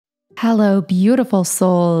Hello, beautiful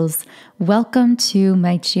souls. Welcome to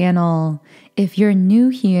my channel. If you're new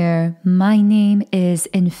here, my name is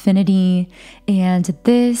Infinity, and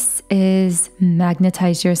this is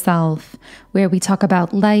Magnetize Yourself, where we talk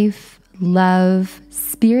about life, love,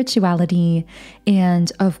 spirituality,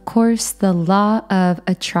 and of course, the law of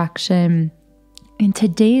attraction. In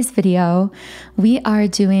today's video, we are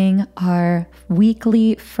doing our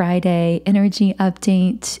weekly Friday energy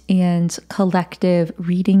update and collective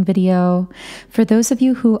reading video. For those of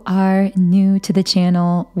you who are new to the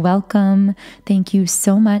channel, welcome. Thank you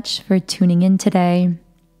so much for tuning in today.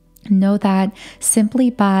 Know that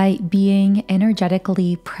simply by being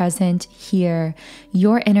energetically present here,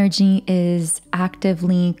 your energy is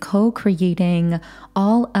actively co-creating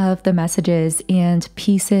all of the messages and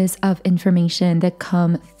pieces of information that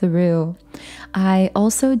come through. I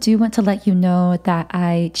also do want to let you know that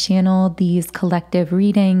I channel these collective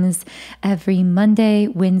readings every Monday,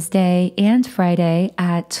 Wednesday, and Friday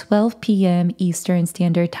at 12 p.m. Eastern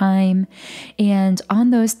Standard Time. And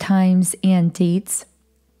on those times and dates,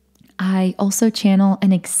 I also channel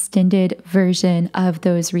an extended version of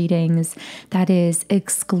those readings that is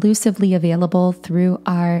exclusively available through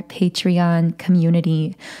our Patreon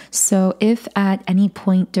community. So if at any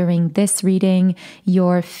point during this reading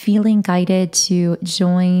you're feeling guided to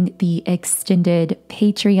join the extended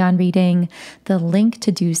Patreon reading, the link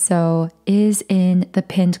to do so is in the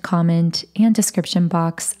pinned comment and description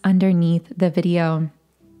box underneath the video.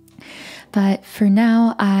 But for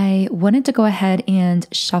now, I wanted to go ahead and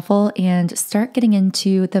shuffle and start getting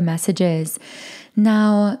into the messages.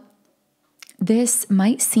 Now, this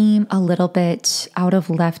might seem a little bit out of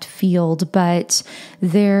left field, but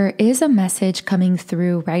there is a message coming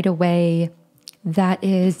through right away that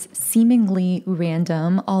is seemingly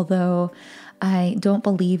random, although I don't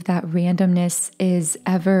believe that randomness is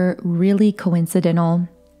ever really coincidental.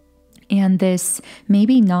 And this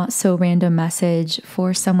maybe not so random message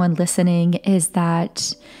for someone listening is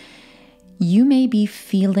that you may be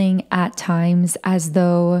feeling at times as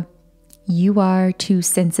though you are too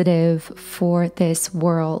sensitive for this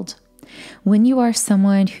world. When you are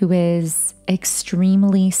someone who is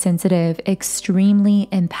extremely sensitive, extremely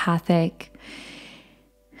empathic,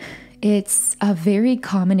 it's a very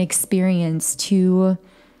common experience to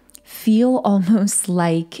feel almost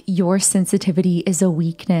like your sensitivity is a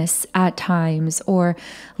weakness at times, or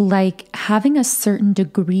like having a certain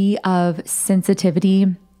degree of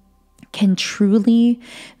sensitivity can truly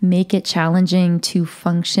make it challenging to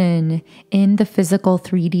function in the physical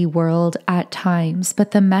 3D world at times.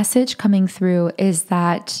 But the message coming through is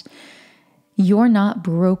that you're not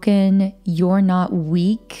broken, you're not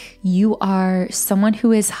weak, you are someone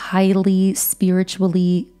who is highly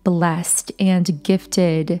spiritually blessed and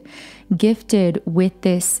gifted with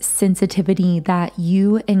this sensitivity that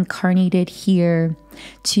you incarnated here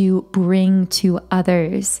to bring to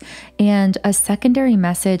others. And a secondary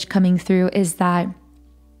message coming through is that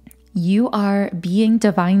you are being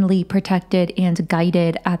divinely protected and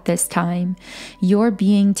guided at this time. You're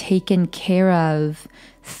being taken care of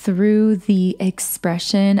through the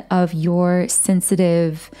expression of your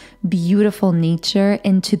sensitive, beautiful nature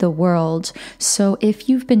into the world. So if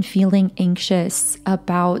you've been feeling anxious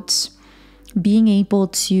about being able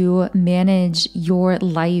to manage your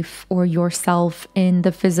life or yourself in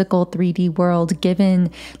the physical 3D world,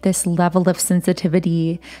 given this level of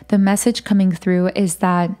sensitivity, the message coming through is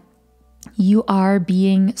that you are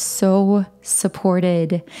being so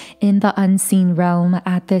supported in the unseen realm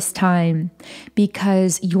at this time,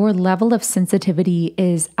 because your level of sensitivity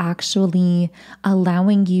is actually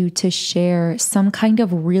allowing you to share some kind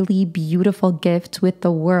of really beautiful gift with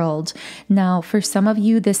the world. Now, for some of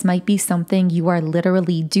you, this might be something you are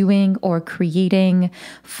literally doing or creating.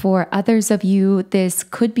 For others of you, this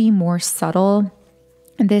could be more subtle.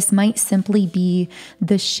 This might simply be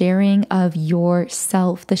the sharing of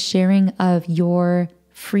yourself, the sharing of your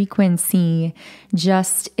frequency,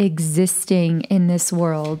 just existing in this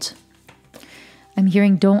world. I'm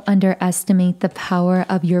hearing don't underestimate the power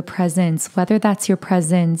of your presence, whether that's your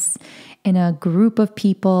presence in a group of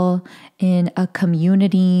people, in a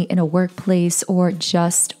community, in a workplace, or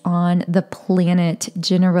just on the planet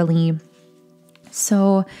generally.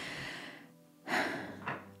 So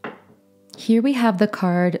here we have the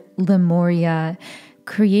card Lemuria,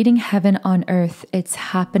 creating heaven on earth. It's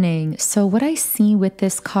happening. So what I see with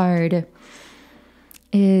this card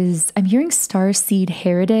is I'm hearing starseed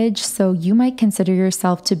heritage. So you might consider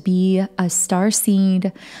yourself to be a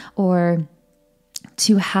starseed or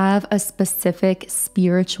to have a specific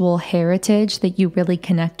spiritual heritage that you really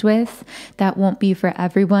connect with. That won't be for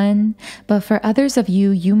everyone, but for others of you,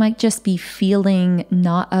 you might just be feeling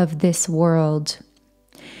not of this world.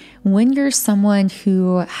 When you're someone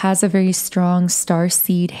who has a very strong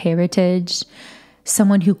starseed heritage,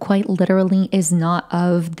 someone who quite literally is not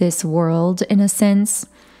of this world in a sense,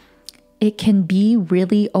 it can be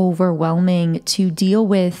really overwhelming to deal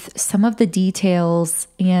with some of the details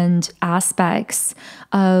and aspects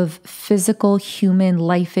of physical human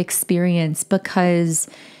life experience, because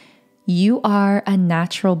you are a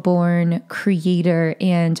natural born creator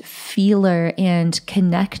and feeler and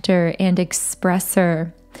connector and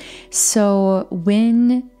expresser. So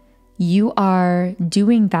when you are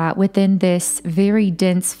doing that within this very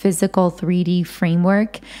dense physical 3D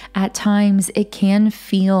framework, at times it can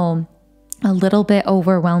feel a little bit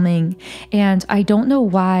overwhelming. And I don't know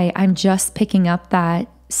why I'm just picking up that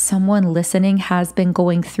someone listening has been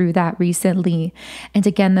going through that recently. And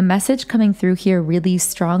again, the message coming through here really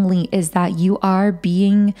strongly is that you are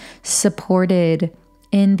being supported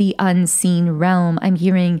in the unseen realm. I'm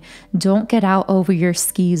hearing, don't get out over your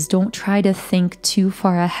skis. Don't try to think too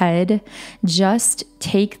far ahead. Just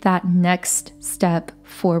take that next step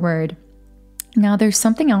forward. Now, there's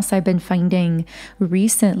something else I've been finding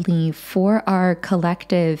recently for our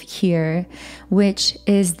collective here, which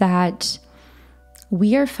is that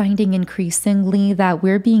we are finding increasingly that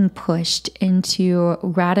we're being pushed into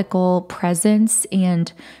radical presence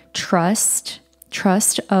and trust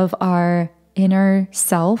of our inner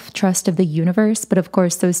self, trust of the universe. But of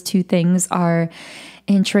course, those two things are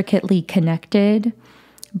intricately connected.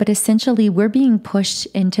 But essentially, we're being pushed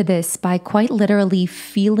into this by quite literally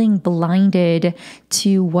feeling blinded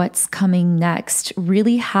to what's coming next,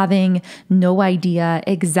 really having no idea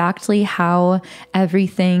exactly how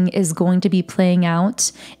everything is going to be playing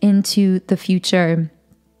out into the future.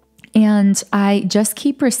 And I just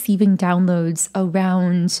keep receiving downloads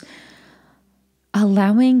around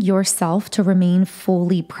allowing yourself to remain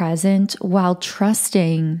fully present while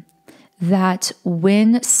trusting that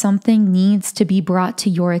when something needs to be brought to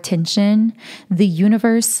your attention, the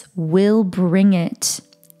universe will bring it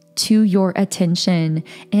to your attention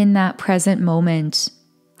in that present moment.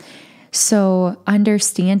 So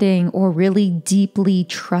understanding or really deeply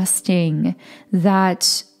trusting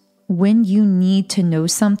that when you need to know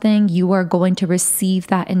something, you are going to receive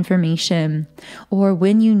that information. Or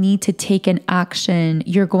when you need to take an action,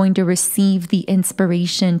 you're going to receive the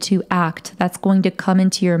inspiration to act. That's going to come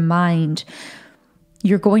into your mind.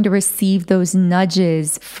 You're going to receive those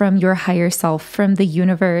nudges from your higher self, from the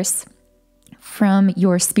universe, from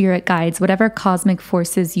your spirit guides, whatever cosmic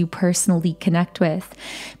forces you personally connect with.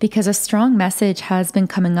 Because a strong message has been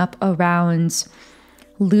coming up around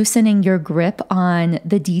loosening your grip on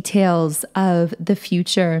the details of the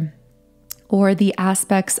future or the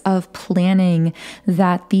aspects of planning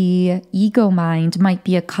that the ego mind might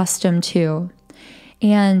be accustomed to.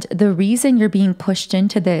 And the reason you're being pushed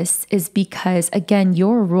into this is because, again,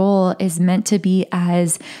 your role is meant to be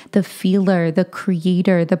as the feeler, the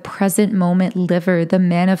creator, the present moment liver, the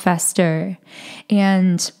manifester.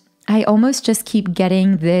 And I almost just keep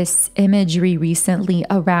getting this imagery recently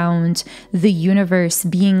around the universe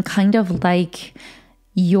being kind of like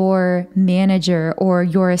your manager or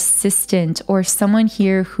your assistant or someone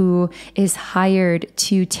here who is hired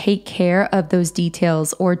to take care of those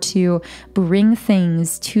details or to bring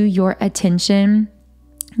things to your attention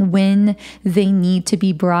when they need to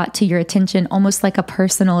be brought to your attention, almost like a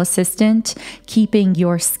personal assistant keeping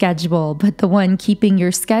your schedule. But the one keeping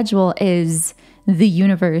your schedule is the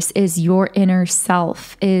universe, is your inner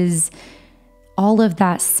self, is all of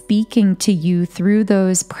that speaking to you through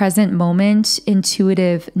those present moment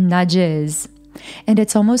intuitive nudges. And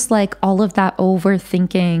it's almost like all of that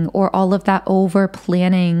overthinking or all of that over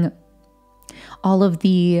planning, all of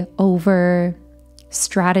the over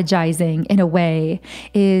strategizing in a way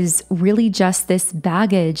is really just this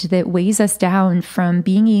baggage that weighs us down from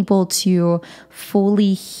being able to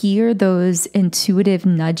fully hear those intuitive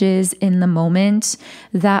nudges in the moment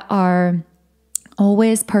that are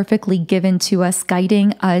always perfectly given to us,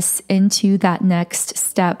 guiding us into that next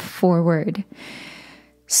step forward.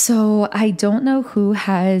 So I don't know who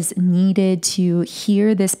has needed to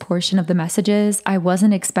hear this portion of the messages. I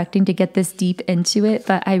wasn't expecting to get this deep into it,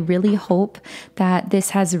 but I really hope that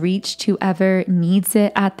this has reached whoever needs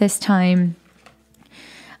it at this time.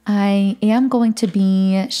 I am going to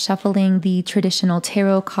be shuffling the traditional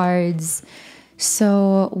tarot cards.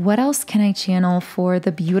 So what else can I channel for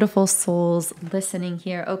the beautiful souls listening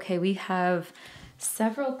here? Okay, we have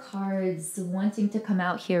several cards wanting to come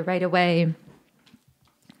out here right away.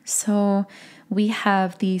 So we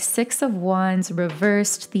have the Six of Wands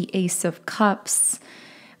reversed, the Ace of Cups,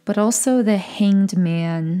 but also the Hanged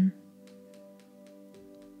Man.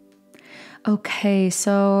 Okay,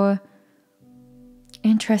 so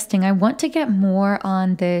interesting. I want to get more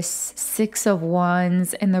on this Six of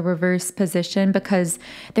Wands in the reverse position because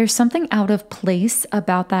there's something out of place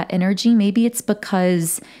about that energy. Maybe it's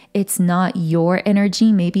because it's not your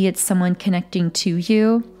energy. Maybe it's someone connecting to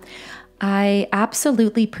you. I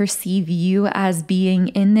absolutely perceive you as being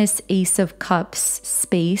in this Ace of Cups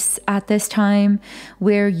space at this time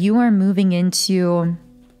where you are moving into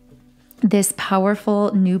this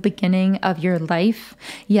powerful new beginning of your life.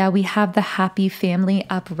 Yeah, we have the happy family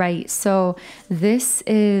upright. So this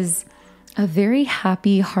is a very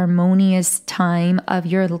happy, harmonious time of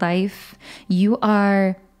your life. You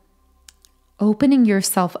are opening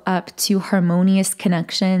yourself up to harmonious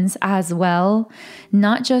connections as well,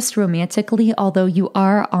 not just romantically, although you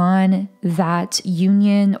are on that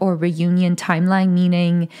union or reunion timeline,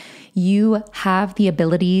 meaning you have the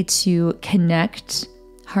ability to connect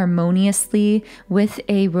harmoniously with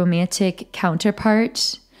a romantic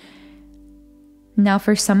counterpart. Now,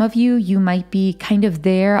 for some of you, you might be kind of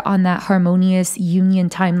there on that harmonious union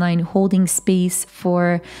timeline, holding space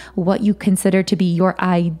for what you consider to be your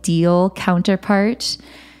ideal counterpart.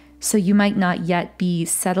 So you might not yet be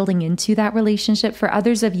settling into that relationship. For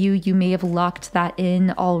others of you, you may have locked that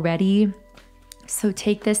in already. So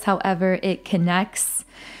take this however it connects.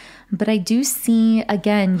 But I do see,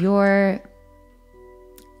 again, you're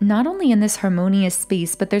not only in this harmonious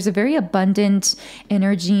space, but there's a very abundant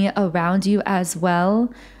energy around you as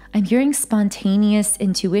well. I'm hearing spontaneous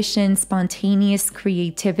intuition, spontaneous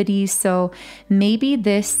creativity. So maybe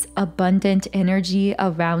this abundant energy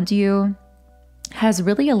around you has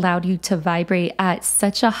really allowed you to vibrate at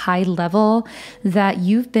such a high level that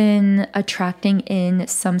you've been attracting in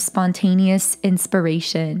some spontaneous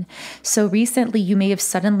inspiration. So recently you may have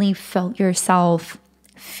suddenly felt yourself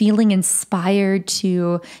feeling inspired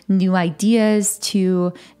to new ideas,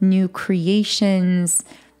 to new creations.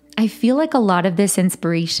 I feel like a lot of this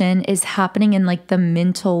inspiration is happening in like the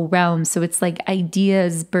mental realm. So it's like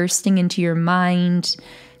ideas bursting into your mind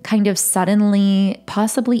kind of suddenly,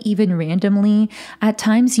 possibly even randomly. At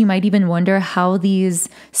times, you might even wonder how these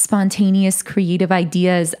spontaneous creative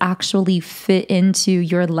ideas actually fit into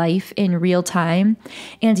your life in real time.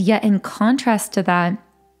 And yet, in contrast to that,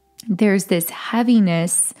 there's this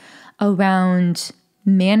heaviness around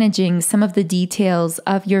managing some of the details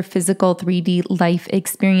of your physical 3D life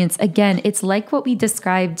experience. Again, it's like what we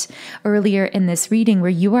described earlier in this reading, where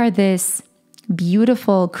you are this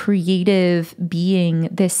beautiful, creative being,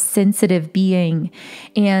 this sensitive being.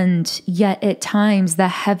 And yet at times the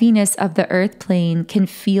heaviness of the earth plane can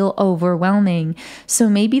feel overwhelming. So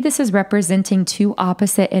maybe this is representing two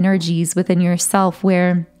opposite energies within yourself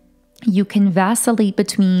where you can vacillate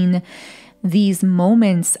between these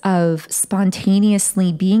moments of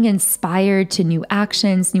spontaneously being inspired to new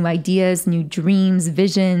actions, new ideas, new dreams,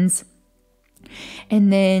 visions.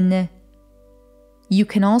 And then you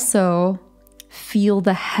can also feel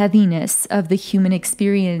the heaviness of the human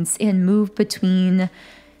experience and move between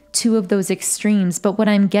two of those extremes. But what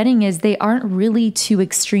I'm getting is they aren't really two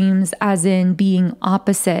extremes as in being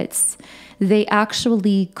opposites. They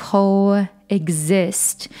actually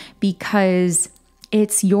coexist because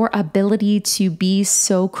it's your ability to be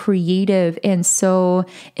so creative and so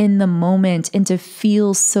in the moment and to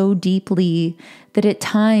feel so deeply that at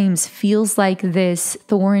times feels like this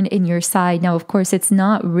thorn in your side. Now, of course, it's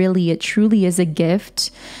not really, it truly is a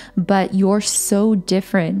gift, but you're so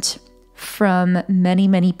different from many,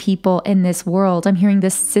 many people in this world. I'm hearing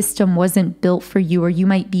this system wasn't built for you, or you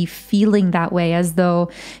might be feeling that way as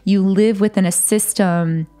though you live within a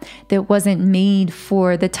system that wasn't made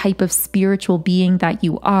for the type of spiritual being that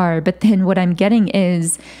you are. But then what I'm getting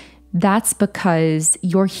is that's because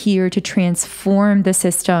you're here to transform the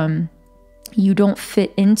system. You don't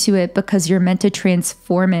fit into it because you're meant to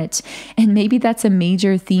transform it. And maybe that's a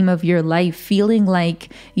major theme of your life, feeling like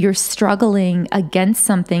you're struggling against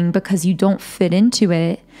something because you don't fit into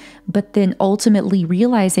it, but then ultimately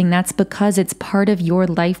realizing that's because it's part of your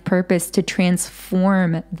life purpose to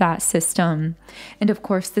transform that system. And of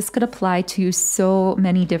course, this could apply to so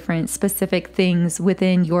many different specific things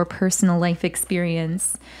within your personal life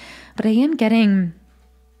experience. But I am getting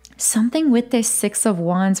something with this Six of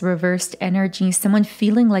Wands reversed energy, someone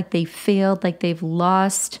feeling like they failed, like they've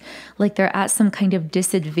lost, like they're at some kind of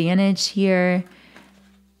disadvantage here.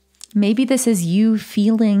 Maybe this is you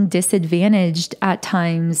feeling disadvantaged at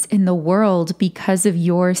times in the world because of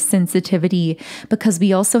your sensitivity, because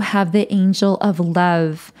we also have the angel of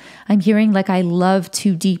love. I'm hearing like I love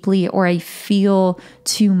too deeply, or I feel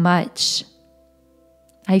too much.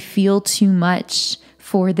 I feel too much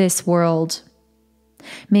for this world.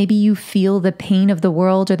 Maybe you feel the pain of the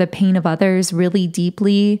world or the pain of others really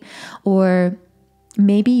deeply, or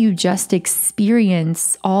maybe you just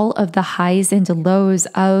experience all of the highs and lows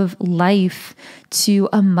of life to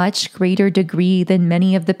a much greater degree than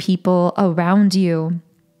many of the people around you.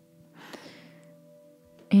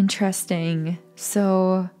 Interesting.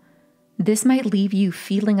 So this might leave you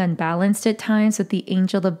feeling unbalanced at times with the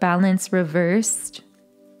angel of balance reversed.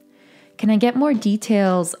 Can I get more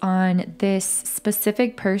details on this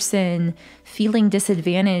specific person feeling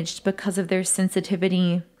disadvantaged because of their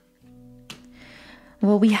sensitivity?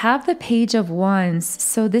 Well, we have the Page of Wands.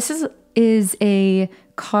 So this is a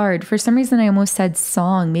card. For some reason, I almost said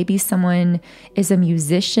song. Maybe someone is a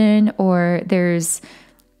musician, or there's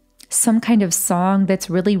some kind of song that's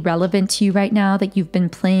really relevant to you right now that you've been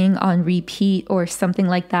playing on repeat or something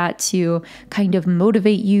like that to kind of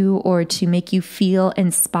motivate you or to make you feel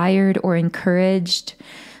inspired or encouraged.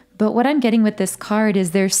 But what I'm getting with this card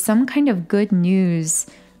is there's some kind of good news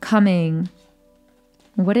coming.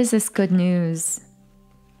 What is this good news?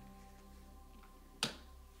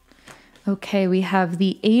 Okay, we have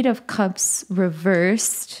the Eight of Cups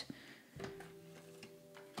reversed,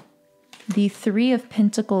 the Three of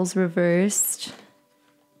Pentacles reversed,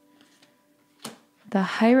 the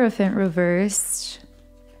Hierophant reversed,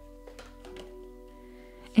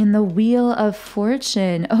 and the Wheel of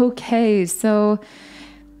Fortune. Okay, so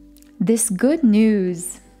this good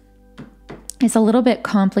news is a little bit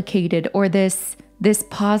complicated, or this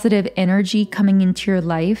positive energy coming into your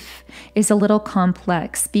life is a little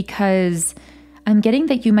complex, because I'm getting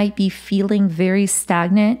that you might be feeling very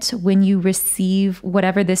stagnant when you receive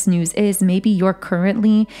whatever this news is. Maybe you're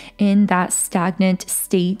currently in that stagnant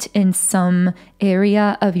state in some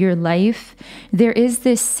area of your life. There is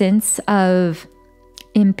this sense of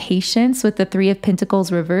impatience with the Three of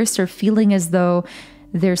Pentacles reversed, or feeling as though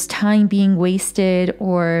there's time being wasted,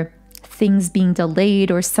 or things being delayed,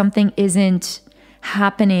 or something isn't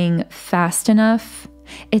happening fast enough.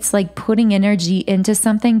 It's like putting energy into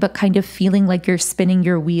something, but kind of feeling like you're spinning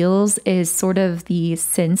your wheels is sort of the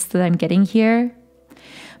sense that I'm getting here.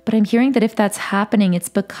 But I'm hearing that if that's happening, it's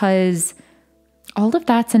because all of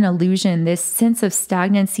that's an illusion. This sense of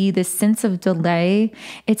stagnancy, this sense of delay,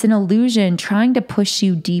 it's an illusion trying to push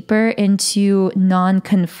you deeper into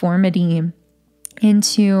non-conformity,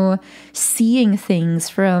 into seeing things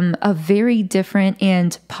from a very different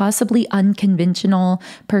and possibly unconventional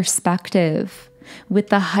perspective. With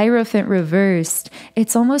the Hierophant reversed,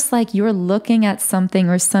 it's almost like you're looking at something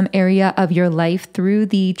or some area of your life through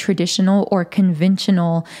the traditional or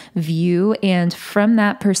conventional view. And from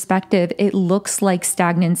that perspective, it looks like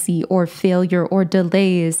stagnancy or failure or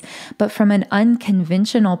delays. But from an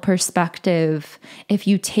unconventional perspective, if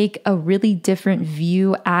you take a really different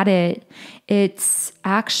view at it, it's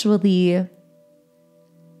actually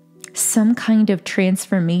some kind of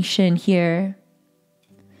transformation here.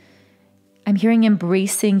 I'm hearing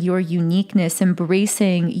embracing your uniqueness,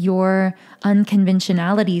 embracing your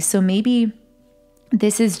unconventionality. So maybe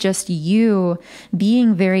this is just you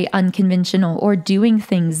being very unconventional or doing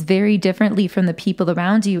things very differently from the people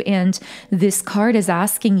around you. And this card is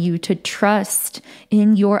asking you to trust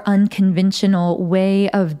in your unconventional way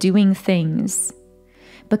of doing things,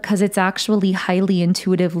 because it's actually highly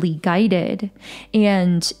intuitively guided.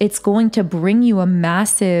 And it's going to bring you a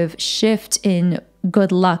massive shift in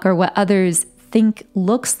good luck, or what others think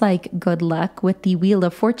looks like good luck with the Wheel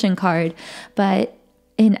of Fortune card. But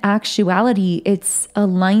in actuality, it's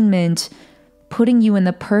alignment putting you in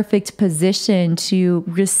the perfect position to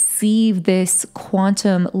receive this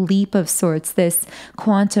quantum leap of sorts, this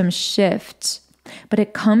quantum shift. But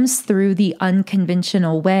it comes through the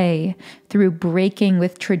unconventional way, through breaking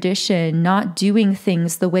with tradition, not doing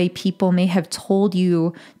things the way people may have told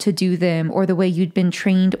you to do them, or the way you'd been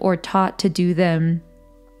trained or taught to do them.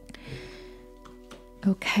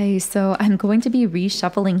 Okay, so I'm going to be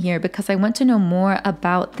reshuffling here because I want to know more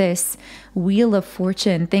about this Wheel of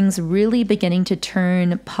Fortune, things really beginning to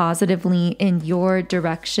turn positively in your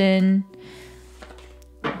direction.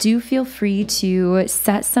 Do feel free to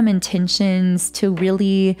set some intentions to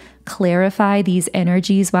really clarify these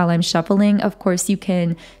energies while I'm shuffling. Of course, you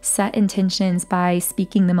can set intentions by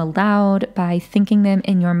speaking them aloud, by thinking them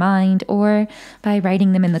in your mind, or by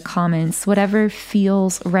writing them in the comments, whatever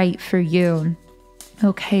feels right for you.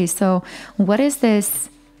 Okay, so what is this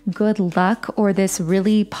good luck or this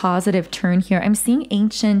really positive turn here. I'm seeing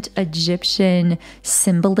ancient Egyptian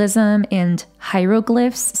symbolism and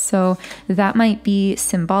hieroglyphs, so that might be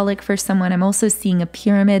symbolic for someone. I'm also seeing a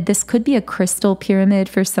pyramid. This could be a crystal pyramid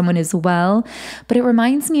for someone as well, but it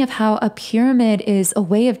reminds me of how a pyramid is a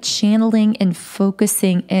way of channeling and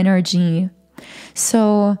focusing energy.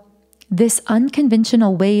 So this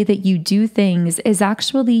unconventional way that you do things is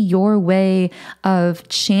actually your way of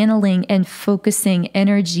channeling and focusing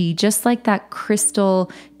energy, just like that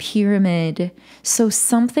crystal pyramid. So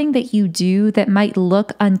something that you do that might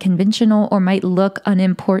look unconventional or might look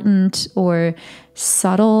unimportant or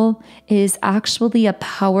subtle is actually a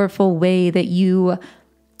powerful way that you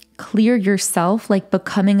clear yourself, like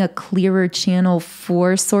becoming a clearer channel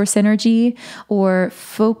for source energy or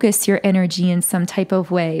focus your energy in some type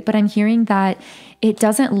of way. But I'm hearing that it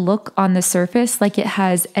doesn't look on the surface like it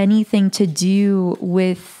has anything to do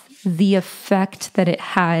with the effect that it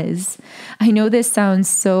has. I know this sounds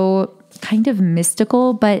so kind of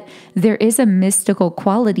mystical, but there is a mystical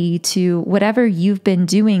quality to whatever you've been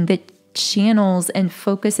doing that channels and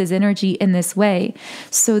focuses energy in this way.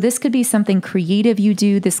 So this could be something creative you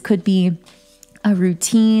do. This could be a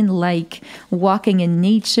routine like walking in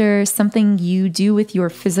nature, something you do with your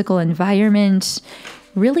physical environment,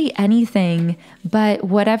 really anything. But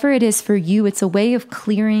whatever it is for you, it's a way of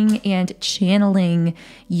clearing and channeling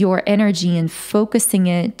your energy and focusing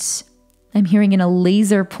it. I'm hearing in a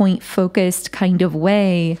laser point focused kind of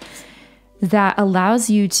way that allows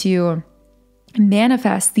you to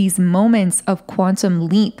manifest these moments of quantum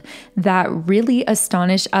leap that really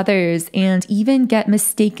astonish others and even get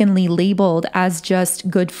mistakenly labeled as just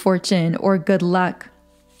good fortune or good luck.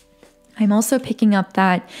 I'm also picking up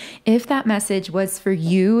that if that message was for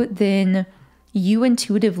you, then you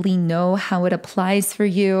intuitively know how it applies for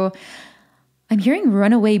you. I'm hearing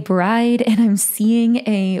runaway bride, and I'm seeing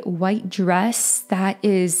a white dress that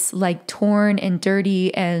is like torn and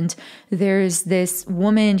dirty. And there's this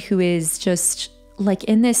woman who is just like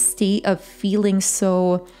in this state of feeling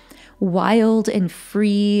so wild and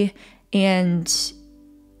free. And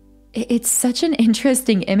it's such an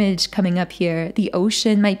interesting image coming up here. The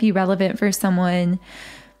ocean might be relevant for someone.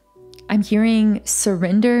 I'm hearing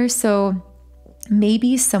surrender. So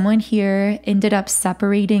maybe someone here ended up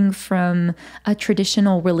separating from a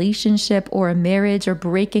traditional relationship or a marriage, or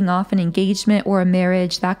breaking off an engagement or a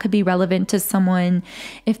marriage. That could be relevant to someone.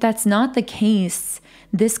 If that's not the case,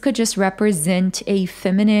 this could just represent a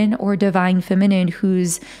feminine or divine feminine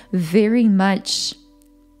who's very much,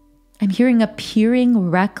 I'm hearing, appearing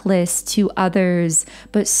reckless to others,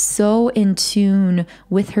 but so in tune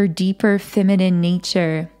with her deeper feminine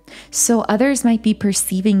nature. So others might be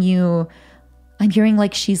perceiving you, I'm hearing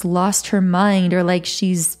like she's lost her mind or like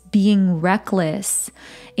she's being reckless.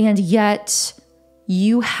 And yet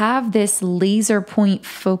you have this laser point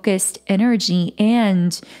focused energy,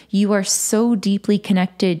 and you are so deeply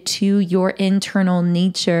connected to your internal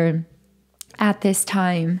nature at this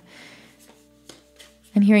time.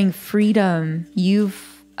 I'm hearing freedom.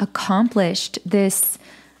 You've accomplished this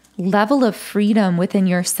level of freedom within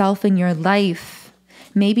yourself and your life.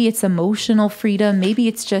 Maybe it's emotional freedom. Maybe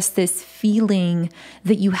it's just this feeling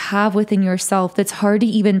that you have within yourself that's hard to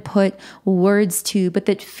even put words to, but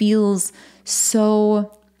that feels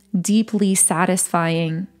so deeply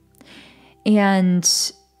satisfying. And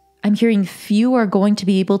I'm hearing few are going to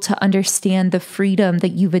be able to understand the freedom that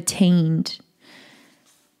you've attained.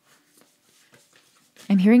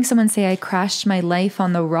 I'm hearing someone say, I crashed my life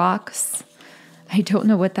on the rocks. I don't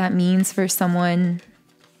know what that means for someone.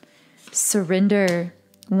 Surrender.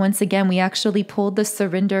 Once again, we actually pulled the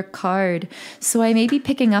surrender card. So I may be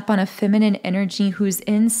picking up on a feminine energy who's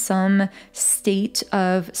in some state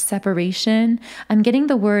of separation. I'm getting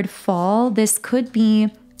the word fall. This could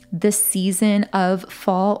be the season of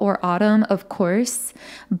fall or autumn, of course,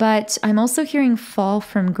 but I'm also hearing fall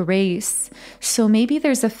from grace. So maybe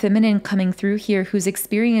there's a feminine coming through here who's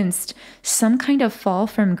experienced some kind of fall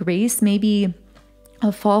from grace, maybe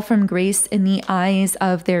a fall from grace in the eyes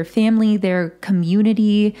of their family, their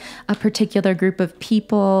community, a particular group of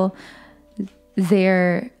people,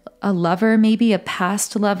 a lover, maybe a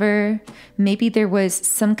past lover. Maybe there was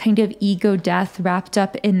some kind of ego death wrapped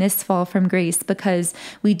up in this fall from grace, because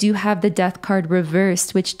we do have the death card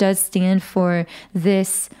reversed, which does stand for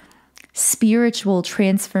this spiritual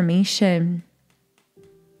transformation.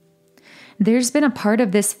 There's been a part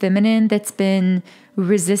of this feminine that's been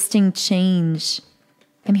resisting change.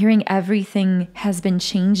 I'm hearing everything has been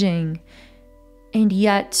changing. And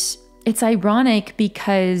yet it's ironic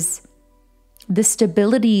because the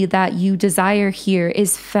stability that you desire here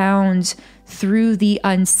is found through the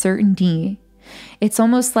uncertainty. It's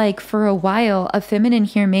almost like for a while, a feminine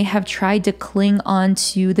here may have tried to cling on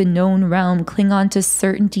to the known realm, cling on to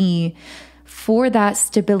certainty for that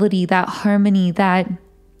stability, that harmony, that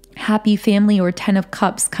happy family or 10 of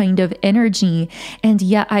cups kind of energy. And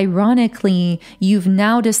yet, ironically, you've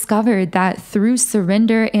now discovered that through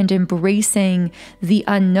surrender and embracing the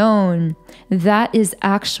unknown, that is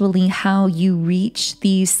actually how you reach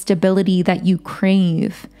the stability that you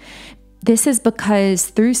crave. This is because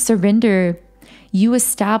through surrender, you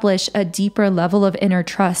establish a deeper level of inner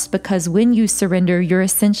trust, because when you surrender, you're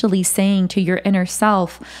essentially saying to your inner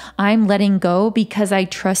self, I'm letting go because I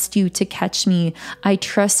trust you to catch me. I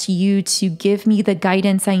trust you to give me the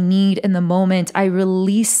guidance I need in the moment. I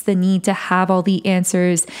release the need to have all the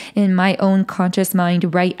answers in my own conscious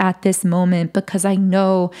mind right at this moment, because I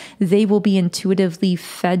know they will be intuitively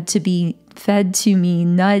fed to me,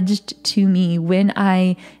 nudged to me when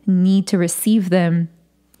I need to receive them.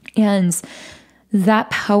 And that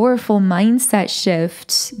powerful mindset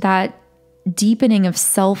shift, that deepening of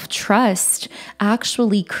self-trust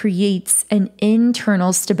actually creates an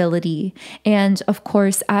internal stability. And of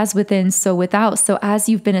course, as within, so without. So as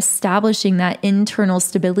you've been establishing that internal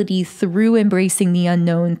stability through embracing the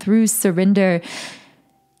unknown, through surrender,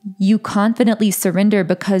 you confidently surrender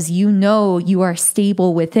because you know you are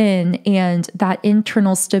stable within, and that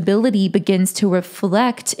internal stability begins to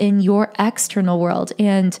reflect in your external world.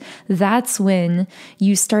 And that's when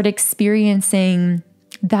you start experiencing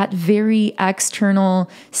that very external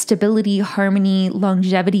stability, harmony,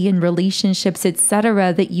 longevity in relationships,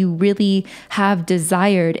 etc., that you really have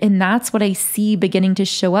desired. And that's what I see beginning to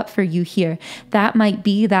show up for you here. That might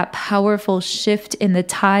be that powerful shift in the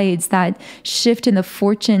tides, that shift in the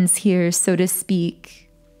fortunes here, so to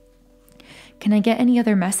speak. Can I get any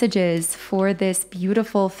other messages for this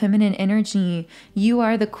beautiful feminine energy? You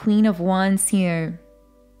are the Queen of Wands here.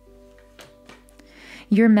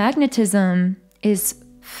 Your magnetism is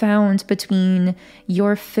found between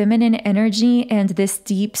your feminine energy and this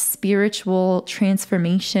deep spiritual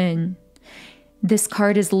transformation. This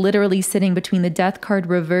card is literally sitting between the Death card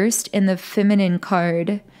reversed and the Feminine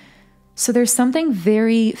card. So there's something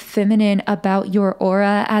very feminine about your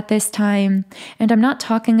aura at this time. And I'm not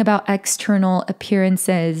talking about external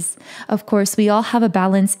appearances. Of course, we all have a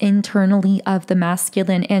balance internally of the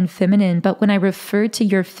masculine and feminine. But when I refer to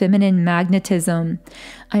your feminine magnetism,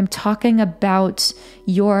 I'm talking about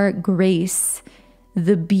your grace,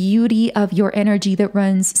 the beauty of your energy that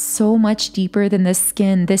runs so much deeper than the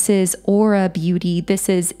skin. This is aura beauty. This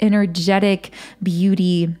is energetic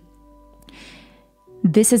beauty.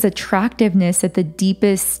 This is attractiveness at the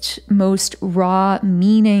deepest, most raw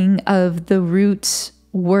meaning of the root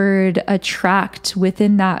word attract.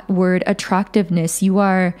 Within that word attractiveness,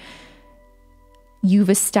 you've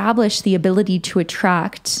established the ability to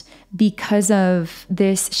attract because of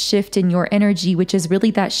this shift in your energy, which is really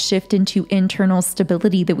that shift into internal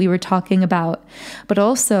stability that we were talking about. But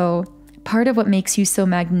also, part of what makes you so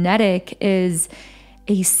magnetic is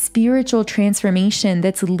a spiritual transformation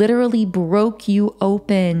that's literally broke you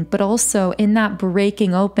open, but also in that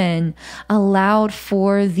breaking open allowed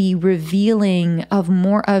for the revealing of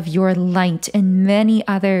more of your light. And many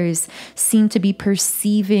others seem to be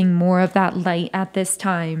perceiving more of that light at this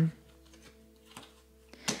time.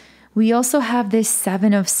 We also have this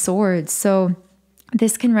Seven of Swords. So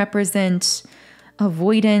this can represent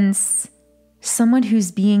avoidance, someone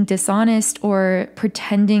who's being dishonest or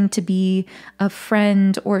pretending to be a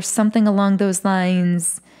friend or something along those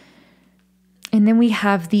lines. And then we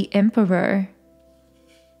have the Emperor.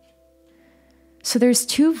 So there's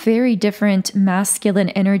two very different masculine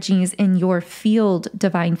energies in your field,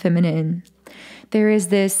 Divine Feminine. There is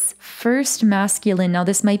this first masculine. Now,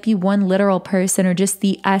 this might be one literal person or just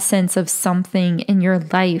the essence of something in your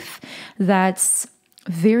life that's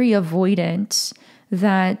very avoidant,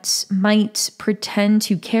 that might pretend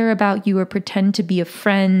to care about you or pretend to be a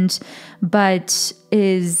friend, but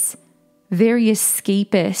is very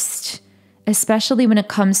escapist, especially when it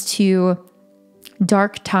comes to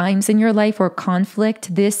dark times in your life or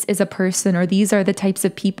conflict. This is a person, or these are the types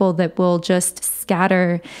of people that will just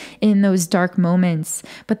scatter in those dark moments.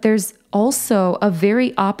 But there's also a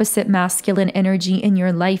very opposite masculine energy in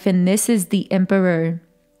your life, and this is the Emperor.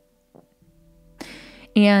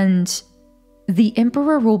 And the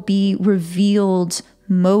Emperor will be revealed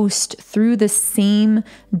most through the same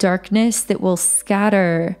darkness that will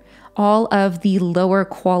scatter all of the lower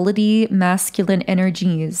quality masculine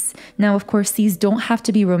energies. Now, of course, these don't have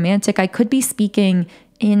to be romantic. I could be speaking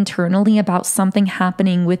internally about something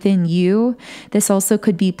happening within you. This also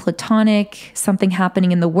could be platonic, something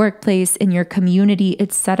happening in the workplace, in your community,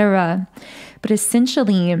 etc. But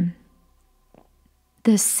essentially,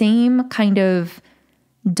 the same kind of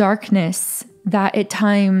darkness that at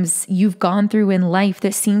times you've gone through in life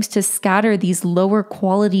that seems to scatter these lower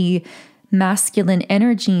quality masculine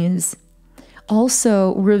energies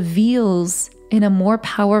also reveals in a more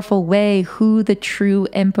powerful way who the true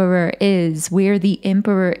emperor is, where the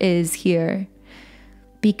emperor is here.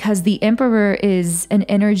 Because the emperor is an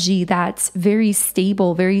energy that's very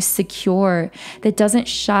stable, very secure, that doesn't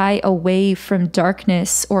shy away from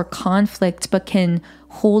darkness or conflict, but can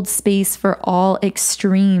hold space for all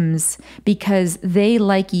extremes because they,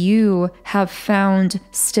 like you, have found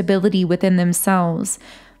stability within themselves.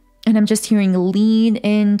 And I'm just hearing lean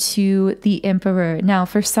into the emperor. Now,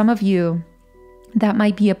 for some of you, that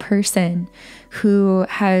might be a person who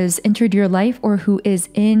has entered your life or who is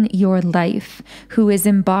in your life, who is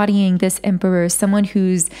embodying this emperor, someone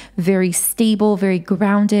who's very stable, very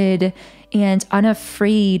grounded, and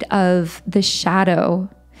unafraid of the shadow.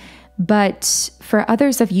 But for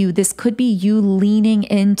others of you, this could be you leaning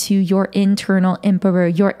into your internal emperor,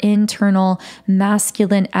 your internal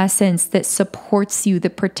masculine essence that supports you,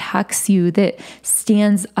 that protects you, that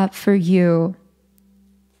stands up for you.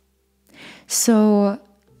 So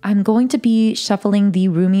I'm going to be shuffling the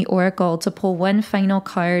Rumi Oracle to pull one final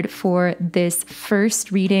card for this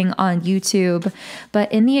first reading on YouTube.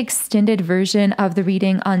 But in the extended version of the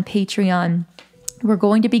reading on Patreon, we're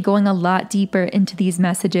going to be going a lot deeper into these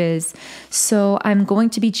messages. So I'm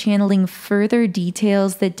going to be channeling further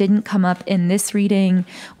details that didn't come up in this reading.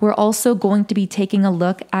 We're also going to be taking a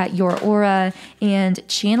look at your aura and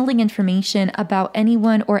channeling information about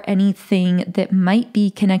anyone or anything that might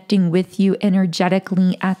be connecting with you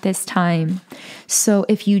energetically at this time. So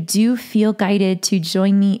if you do feel guided to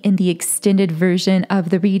join me in the extended version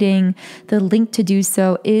of the reading, the link to do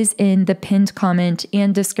so is in the pinned comment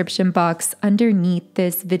and description box underneath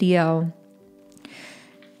this video.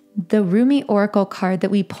 The Rumi Oracle card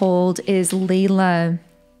that we pulled is Layla.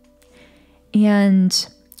 And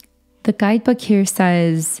the guidebook here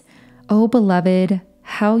says, "O beloved,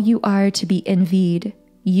 how you are to be envied.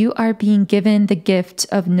 You are being given the gift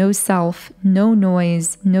of no self, no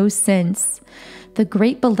noise, no sense. The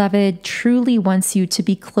great beloved truly wants you to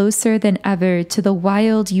be closer than ever to the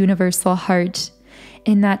wild universal heart.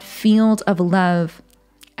 In that field of love,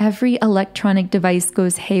 every electronic device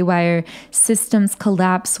goes haywire, systems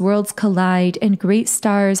collapse, worlds collide, and great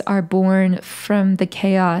stars are born from the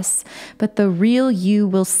chaos. But the real you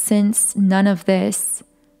will sense none of this.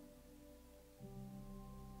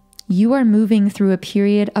 You are moving through a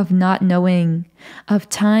period of not knowing, of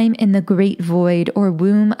time in the great void or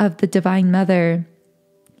womb of the Divine Mother.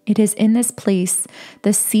 It is in this place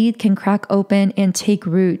the seed can crack open and take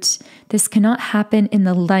root. This cannot happen in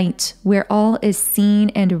the light where all is seen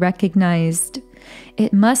and recognized.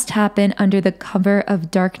 It must happen under the cover of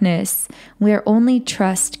darkness, where only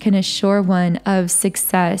trust can assure one of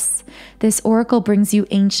success. This oracle brings you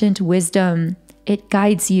ancient wisdom. It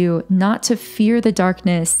guides you not to fear the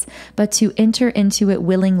darkness, but to enter into it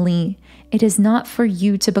willingly. It is not for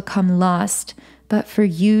you to become lost, but for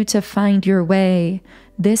you to find your way.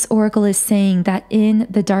 This oracle is saying that in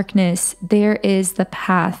the darkness, there is the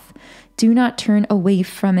path. Do not turn away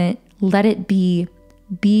from it. Let it be.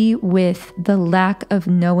 Be with the lack of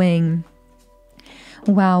knowing."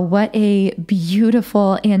 Wow, what a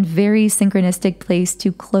beautiful and very synchronistic place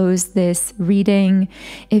to close this reading.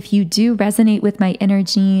 If you do resonate with my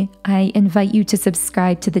energy, I invite you to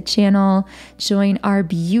subscribe to the channel, join our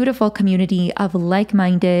beautiful community of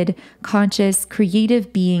like-minded, conscious,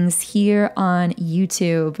 creative beings here on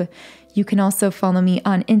YouTube. You can also follow me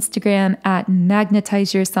on Instagram at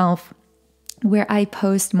Magnetize Yourself, where I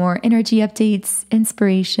post more energy updates,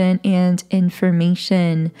 inspiration, and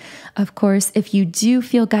information. Of course, if you do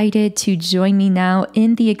feel guided to join me now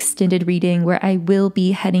in the extended reading where I will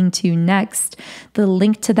be heading to next, the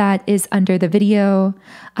link to that is under the video.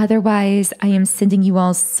 Otherwise, I am sending you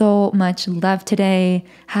all so much love today.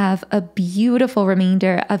 Have a beautiful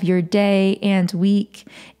remainder of your day and week,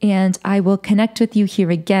 and I will connect with you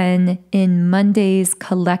here again in Monday's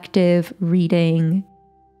collective reading.